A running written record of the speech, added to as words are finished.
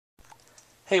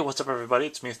Hey, what's up everybody,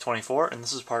 it's tthe, and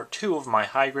this is part 2 of my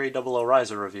high-grade 00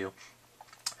 Riser review.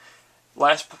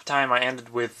 Last time I ended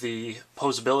with the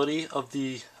posability of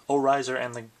the O-Riser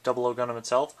and the 00 Gundam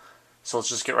itself, so let's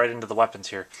just get right into the weapons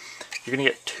here. You're going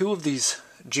to get 2 of these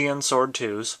GN Sword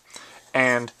 2s,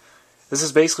 and this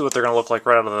is basically what they're going to look like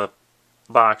right out of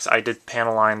the box. I did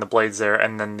panel line the blades there,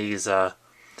 and then these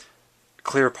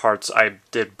clear parts I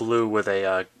did blue with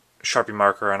a Sharpie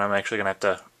marker, and I'm actually going to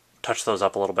have to touch those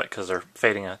up a little bit because they're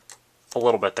fading a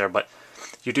little bit there, but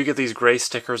you do get these gray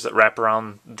stickers that wrap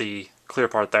around the clear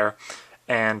part there,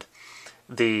 and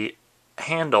the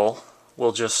handle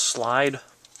will just slide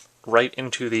right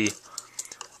into the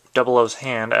 00's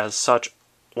hand as such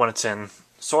when it's in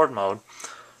sword mode,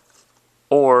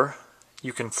 or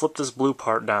you can flip this blue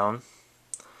part down,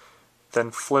 then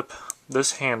flip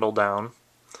this handle down,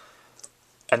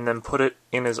 and then put it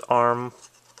in his arm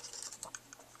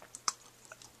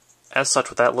as such,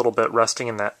 with that little bit resting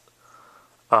in that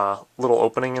little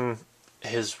opening in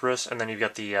his wrist, and then you've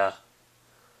got the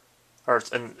or it's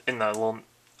in the little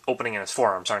opening in his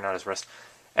forearm, sorry, not his wrist,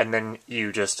 and then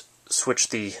you just switch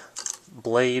the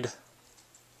blade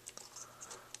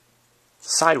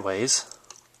sideways,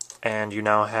 and you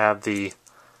now have the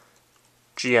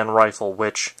GN rifle,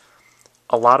 which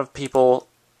a lot of people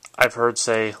I've heard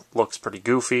say looks pretty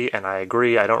goofy, and I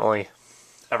agree. I don't really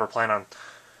ever plan on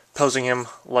posing him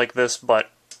like this,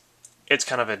 but it's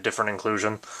kind of a different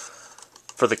inclusion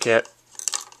for the kit.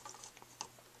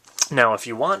 Now, if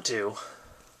you want to,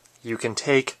 you can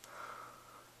take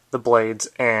the blades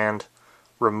and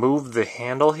remove the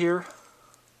handle here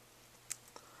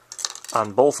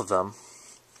on both of them,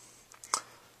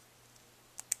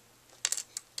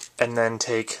 and then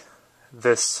take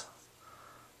this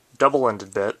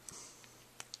double-ended bit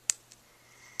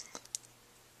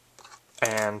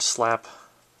and slap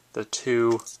the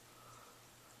 2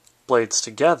 blades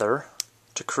together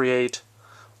to create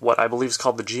what I believe is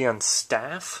called the GN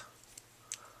staff,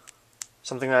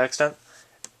 something to that extent.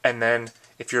 And then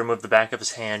if you remove the back of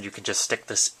his hand, you can just stick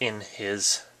this in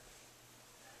his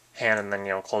hand and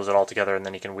then, close it all together, and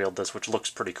then he can wield this, which looks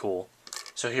pretty cool.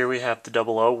 So here we have the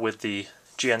 00 with the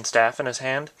GN staff in his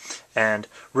hand, and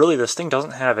really this thing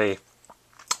doesn't have a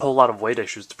whole lot of weight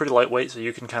issues. It's pretty lightweight, so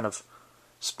you can kind of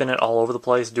spin it all over the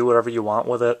place, do whatever you want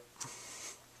with it.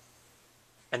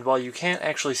 And while you can't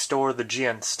actually store the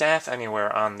GN staff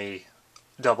anywhere on the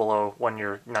 00 when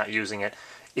you're not using it,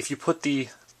 if you put the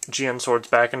GN swords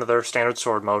back into their standard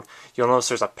sword mode, you'll notice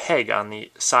there's a peg on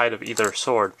the side of either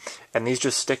sword, and these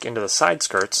just stick into the side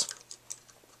skirts,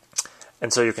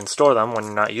 and so you can store them when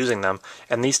you're not using them.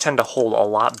 And these tend to hold a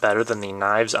lot better than the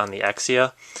knives on the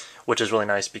tthe, which is really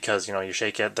nice because, you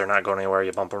shake it, they're not going anywhere,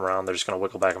 you bump them around, they're just going to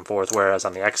wiggle back and forth, whereas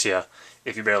on the tthe,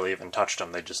 if you barely even touched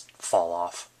them, they just fall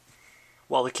off.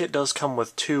 While the kit does come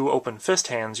with 2 open fist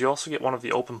hands, you also get one of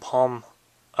the open palm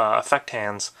effect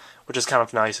hands, which is kind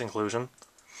of nice inclusion.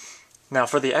 Now,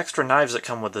 for the extra knives that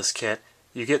come with this kit,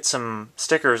 you get some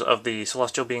stickers of the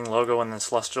Celestial Being logo and the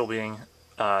Celestial Being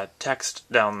text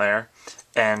down there,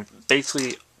 and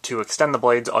basically to extend the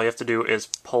blades, all you have to do is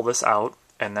pull this out,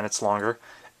 and then it's longer.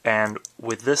 And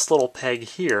with this little peg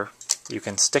here, you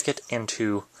can stick it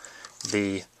into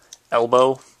the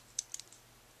elbow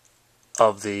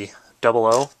of the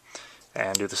 00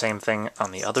 and do the same thing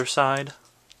on the other side.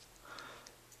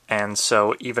 And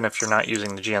so even if you're not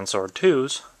using the GN Sword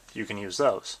 2s, you can use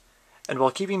those. And while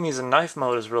keeping these in knife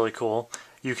mode is really cool,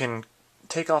 you can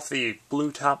take off the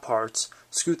blue top parts,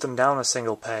 scoot them down a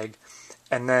single peg,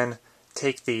 and then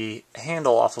take the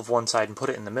handle off of one side and put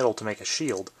it in the middle to make a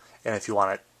shield. And if you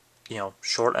want it,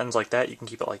 short ends like that, you can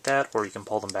keep it like that, or you can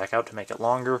pull them back out to make it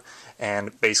longer,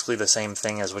 and basically the same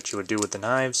thing as what you would do with the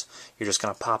knives. You're just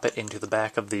going to pop it into the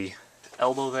back of the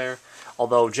elbow there,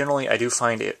 although generally I do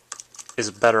find it is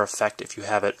a better effect if you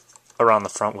have it around the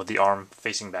front with the arm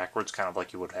facing backwards, kind of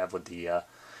like you would have with the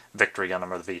Victory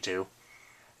Gundam or the V2.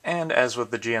 And as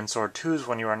with the GN Sword 2s,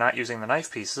 when you are not using the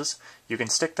knife pieces, you can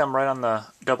stick them right on the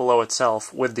 00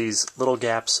 itself with these little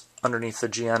gaps underneath the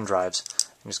GN drives.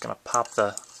 I'm just going to pop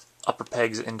the upper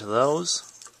pegs into those,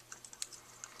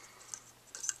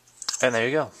 and there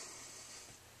you go.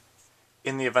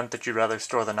 In the event that you'd rather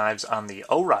store the knives on the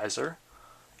O-Riser,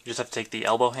 you just have to take the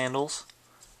elbow handles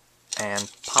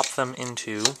and pop them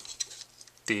into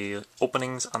the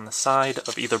openings on the side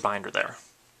of either binder there.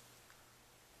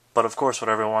 But of course,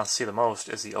 what everyone wants to see the most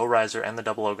is the O-Riser and the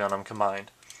 00 Gundam combined.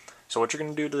 So what you're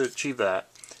going to do to achieve that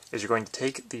is you're going to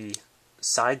take the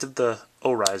sides of the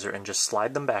O-Riser and just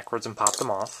slide them backwards and pop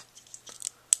them off.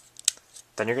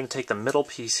 Then you're going to take the middle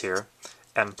piece here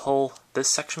and pull this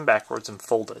section backwards and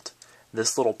fold it.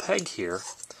 This little peg here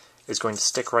is going to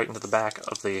stick right into the back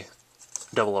of the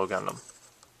 00 Gundam.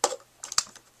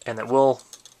 And it will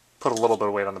put a little bit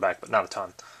of weight on the back, but not a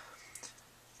ton.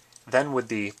 Then with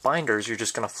the binders, you're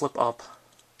just going to flip up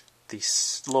the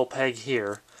little peg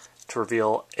here to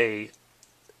reveal a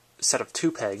set of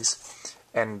 2 pegs,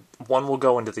 and one will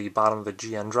go into the bottom of the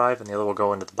GN drive and the other will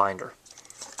go into the binder.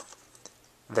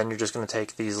 Then you're just going to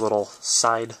take these little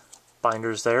side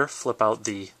binders there, flip out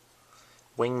the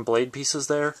wing blade pieces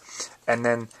there, and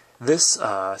then this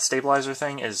stabilizer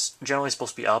thing is generally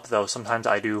supposed to be up, though sometimes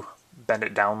I do bend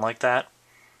it down like that.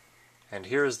 And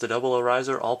here is the 00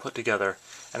 riser all put together.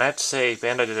 And I have to say,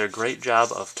 Bandai did a great job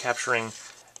of capturing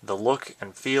the look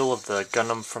and feel of the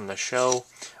Gundam from the show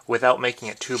without making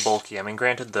it too bulky. I mean,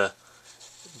 granted, the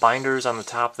binders on the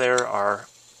top there are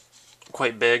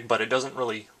quite big, but it doesn't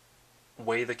really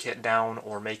weigh the kit down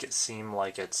or make it seem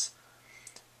like it's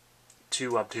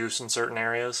too obtuse in certain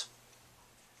areas.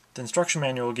 The instruction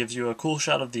manual gives you a cool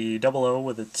shot of the 00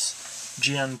 with its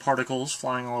GN particles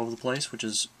flying all over the place, which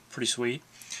is pretty sweet.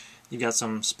 You got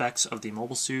some specs of the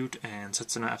mobile suit and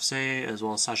Setsuna FSA as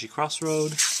well as Sashi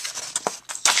Crossroad.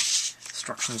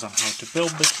 Instructions on how to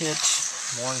build the kit,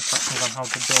 more instructions on how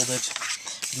to build it.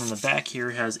 And then the back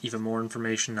here has even more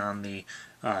information on the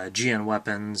GN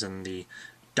weapons and the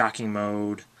docking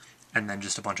mode, and then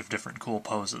just a bunch of different cool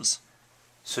poses.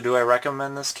 So do I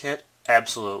recommend this kit?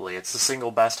 Absolutely. It's the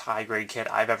single best high-grade kit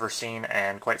I've ever seen,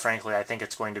 and quite frankly I think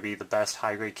it's going to be the best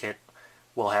high-grade kit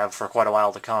we'll have for quite a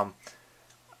while to come.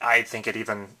 I think it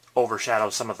even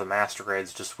overshadows some of the master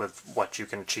grades just with what you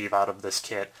can achieve out of this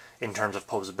kit in terms of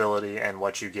posability and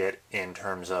what you get in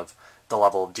terms of the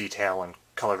level of detail and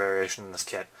color variation in this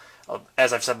kit.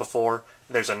 As I've said before,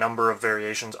 there's a number of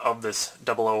variations of this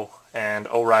 00 and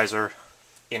O riser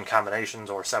in combinations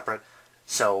or separate,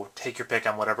 so take your pick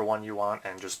on whatever one you want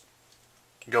and just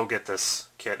go get this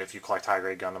kit if you collect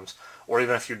high-grade Gundams. Or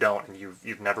even if you don't and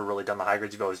you've never really done the high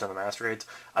grades, you've always done the master grades,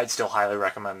 I'd still highly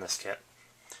recommend this kit.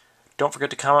 Don't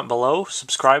forget to comment below,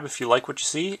 subscribe if you like what you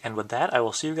see, and with that, I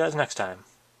will see you guys next time.